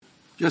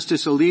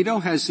Justice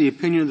Alito has the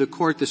opinion of the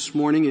Court this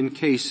morning in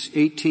Case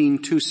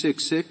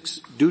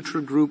 18-266,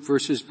 Dutra Group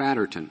versus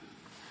Batterton.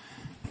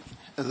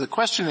 The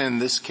question in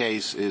this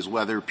case is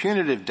whether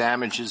punitive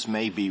damages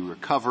may be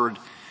recovered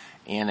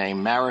in a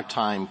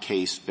maritime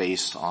case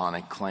based on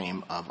a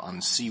claim of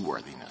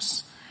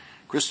unseaworthiness.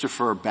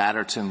 Christopher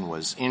Batterton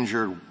was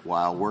injured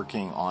while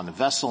working on a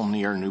vessel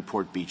near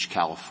Newport Beach,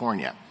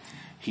 California.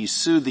 He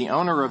sued the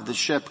owner of the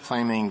ship,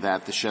 claiming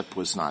that the ship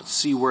was not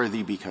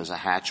seaworthy because a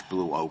hatch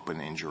blew open,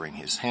 injuring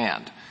his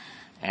hand.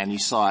 And he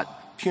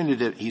sought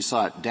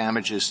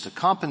damages to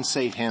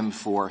compensate him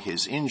for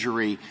his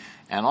injury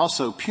and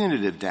also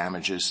punitive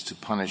damages to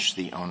punish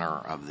the owner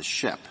of the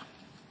ship.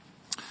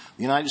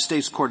 The United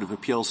States Court of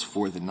Appeals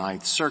for the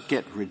Ninth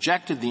Circuit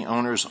rejected the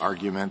owner's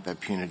argument that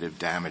punitive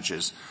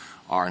damages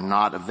are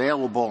not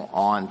available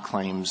on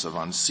claims of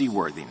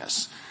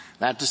unseaworthiness.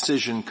 That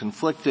decision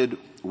conflicted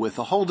with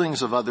the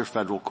holdings of other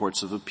federal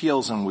courts of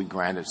appeals, and we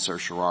granted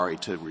certiorari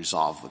to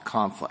resolve the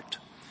conflict.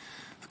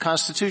 The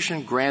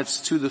Constitution grants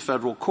to the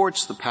federal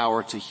courts the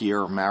power to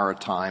hear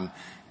maritime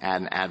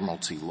and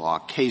admiralty law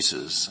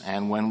cases,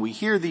 and when we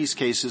hear these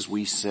cases,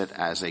 we sit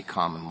as a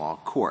common law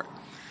court.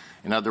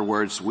 In other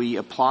words, we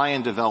apply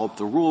and develop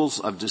the rules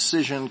of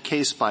decision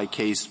case by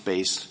case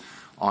based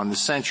on the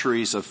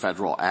centuries of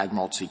federal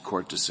admiralty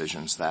court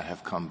decisions that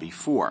have come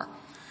before.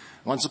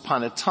 Once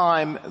upon a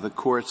time, the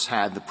courts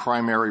had the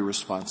primary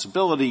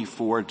responsibility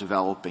for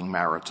developing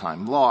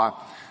maritime law,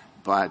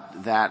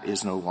 but that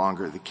is no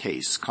longer the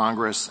case.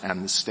 Congress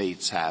and the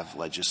states have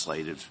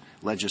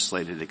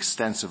legislated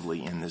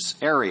extensively in this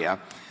area,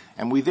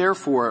 and we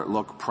therefore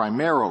look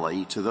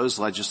primarily to those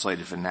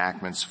legislative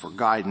enactments for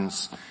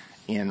guidance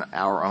in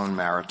our own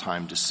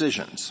maritime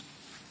decisions.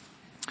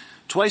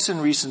 Twice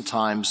in recent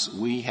times,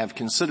 we have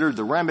considered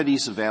the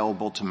remedies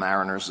available to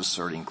mariners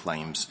asserting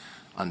claims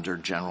under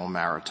general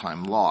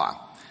maritime law,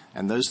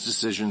 and those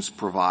decisions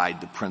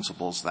provide the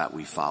principles that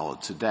we follow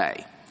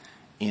today.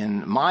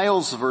 In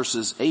Miles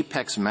versus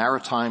Apex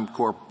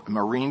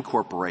Marine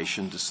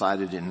Corporation,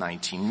 decided in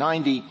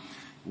 1990,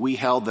 we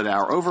held that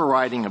our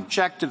overriding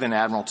objective in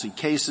admiralty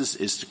cases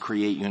is to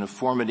create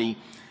uniformity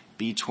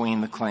between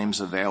the claims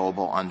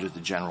available under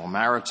the general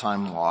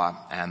maritime law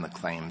and the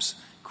claims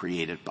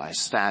created by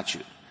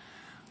statute.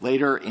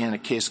 Later, in a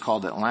case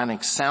called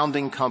Atlantic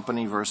Sounding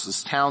Company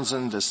versus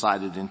Townsend,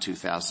 decided in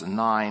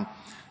 2009,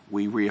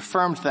 we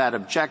reaffirmed that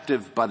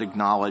objective but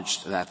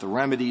acknowledged that the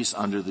remedies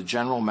under the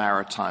general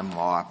maritime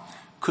law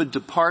could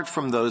depart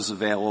from those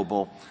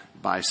available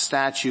by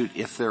statute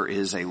if there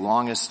is a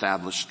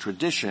long-established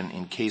tradition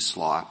in case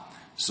law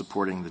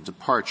supporting the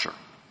departure.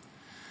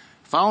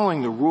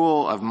 Following the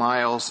rule of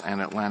Miles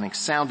and Atlantic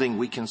Sounding,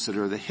 we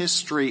consider the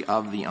history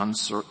of the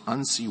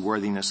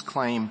unseaworthiness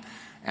claim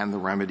and the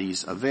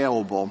remedies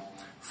available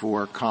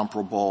for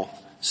comparable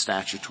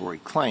statutory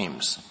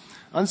claims.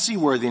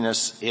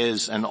 Unseaworthiness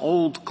is an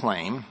old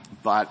claim,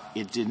 but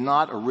it did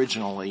not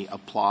originally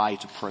apply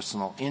to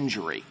personal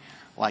injury,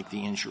 like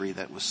the injury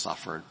that was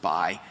suffered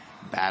by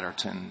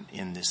Batterton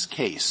in this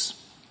case.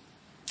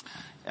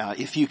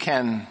 If you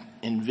can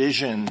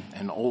envision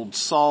an old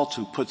salt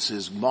who puts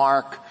his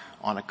mark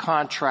on a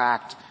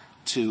contract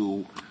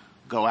to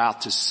go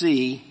out to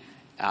sea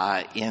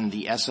in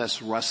the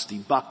SS Rusty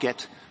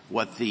Bucket,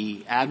 what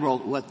the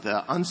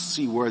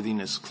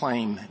unseaworthiness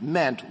claim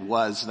meant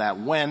was that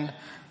when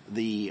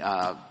the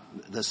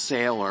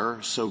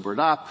sailor sobered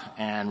up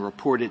and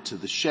reported to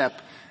the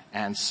ship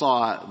and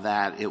saw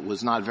that it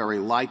was not very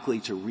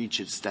likely to reach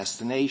its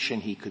destination,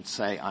 he could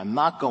say, "I'm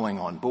not going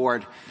on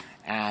board,"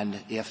 and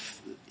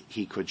if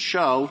he could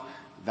show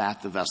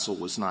that the vessel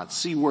was not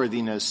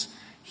seaworthiness,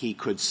 he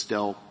could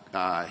still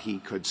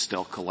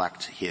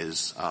collect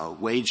his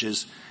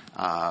wages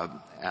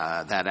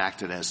that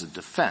acted as a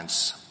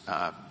defense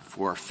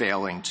for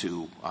failing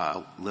to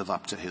live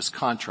up to his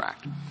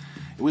contract.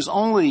 It was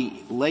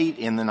only late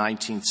in the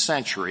 19th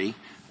century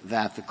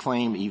that the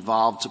claim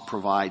evolved to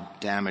provide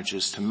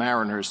damages to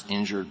mariners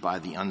injured by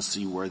the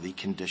unseaworthy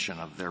condition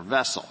of their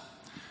vessel.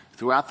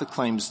 Throughout the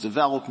claim's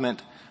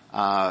development,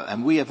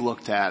 and we have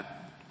looked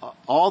at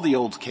all the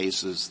old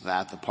cases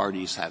that the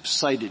parties have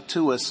cited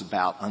to us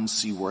about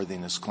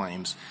unseaworthiness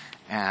claims,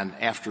 and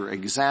after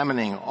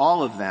examining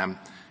all of them,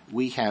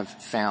 we have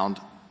found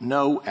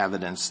no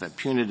evidence that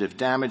punitive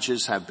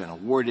damages have been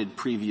awarded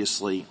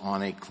previously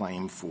on a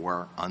claim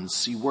for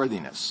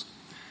unseaworthiness.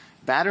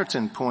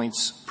 Batterton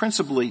points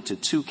principally to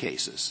two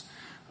cases.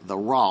 The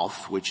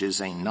Rolfe, which is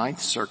a Ninth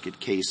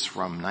Circuit case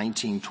from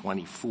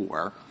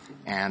 1924,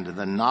 and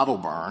the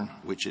Nottleburn,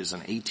 which is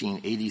an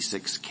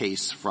 1886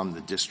 case from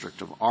the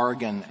District of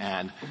Oregon,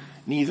 and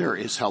neither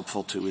is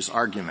helpful to his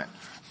argument.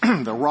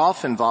 The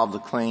Rolfe involved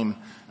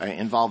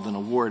an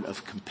award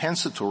of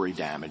compensatory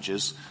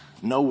damages.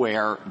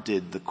 Nowhere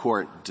did the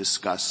court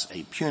discuss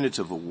a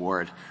punitive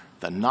award.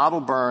 The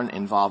Nottleburn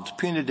involved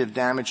punitive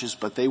damages,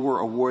 but they were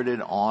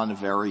awarded on a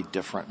very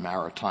different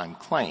maritime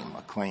claim,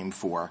 a claim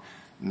for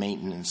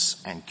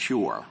maintenance and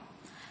cure,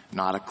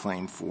 not a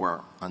claim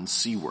for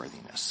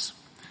unseaworthiness.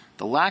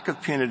 The lack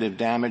of punitive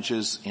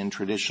damages in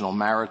traditional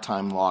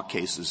maritime law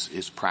cases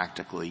is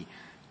practically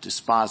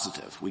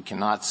dispositive. We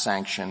cannot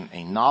sanction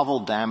a novel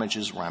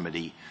damages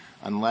remedy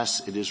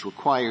unless it is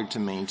required to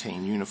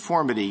maintain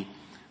uniformity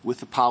with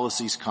the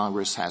policies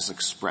Congress has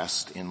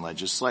expressed in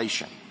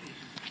legislation.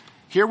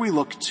 Here we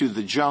look to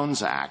the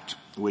Jones Act,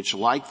 which,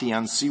 like the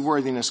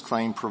unseaworthiness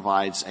claim,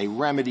 provides a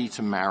remedy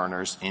to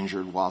mariners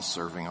injured while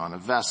serving on a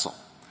vessel.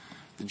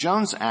 The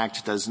Jones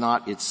Act does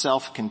not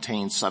itself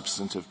contain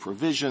substantive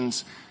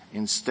provisions.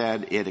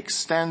 Instead, it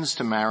extends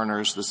to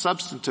mariners the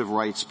substantive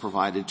rights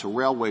provided to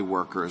railway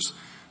workers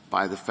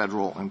by the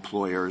Federal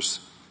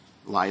Employers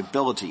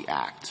Liability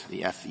Act,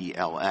 the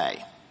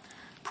FELA.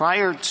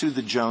 Prior to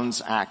the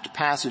Jones Act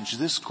passage,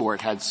 this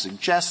Court had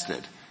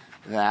suggested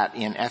that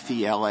in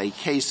FELA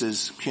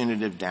cases,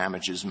 punitive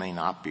damages may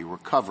not be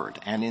recovered.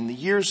 And in the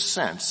years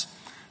since,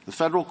 the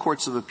federal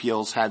courts of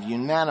appeals have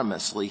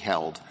unanimously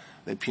held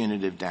that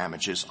punitive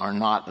damages are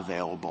not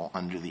available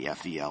under the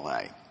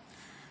FELA.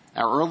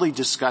 Our early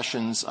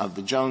discussions of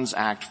the Jones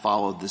Act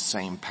followed the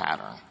same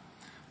pattern.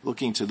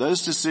 Looking to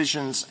those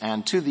decisions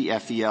and to the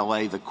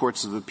FELA, the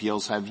courts of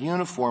appeals have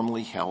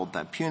uniformly held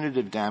that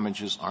punitive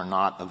damages are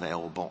not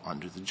available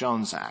under the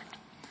Jones Act.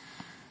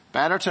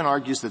 Batterton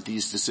argues that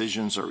these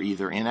decisions are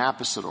either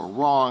inapposite or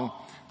wrong,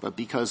 but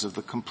because of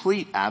the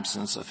complete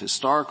absence of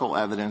historical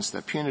evidence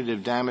that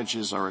punitive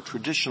damages are a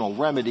traditional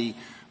remedy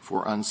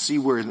for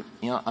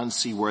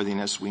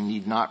unseaworthiness, we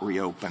need not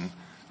reopen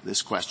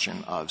this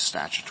question of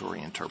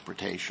statutory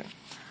interpretation.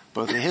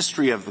 Both the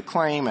history of the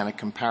claim and a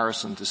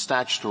comparison to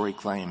statutory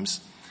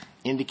claims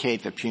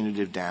indicate that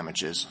punitive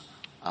damages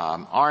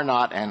are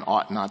not and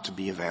ought not to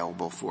be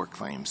available for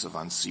claims of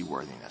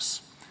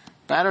unseaworthiness.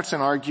 Batterton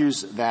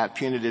argues that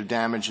punitive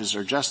damages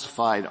are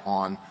justified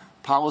on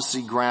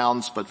policy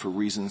grounds, but for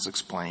reasons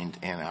explained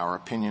in our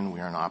opinion, we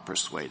are not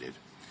persuaded.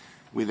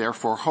 We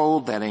therefore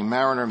hold that a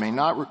mariner may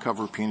not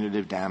recover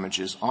punitive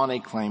damages on a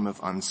claim of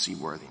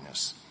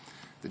unseaworthiness.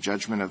 The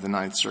judgment of the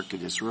Ninth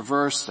Circuit is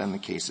reversed and the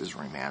case is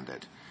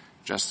remanded.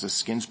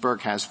 Justice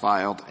Ginsburg has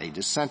filed a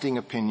dissenting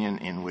opinion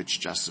in which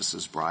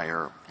Justices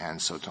Breyer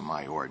and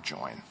Sotomayor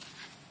join.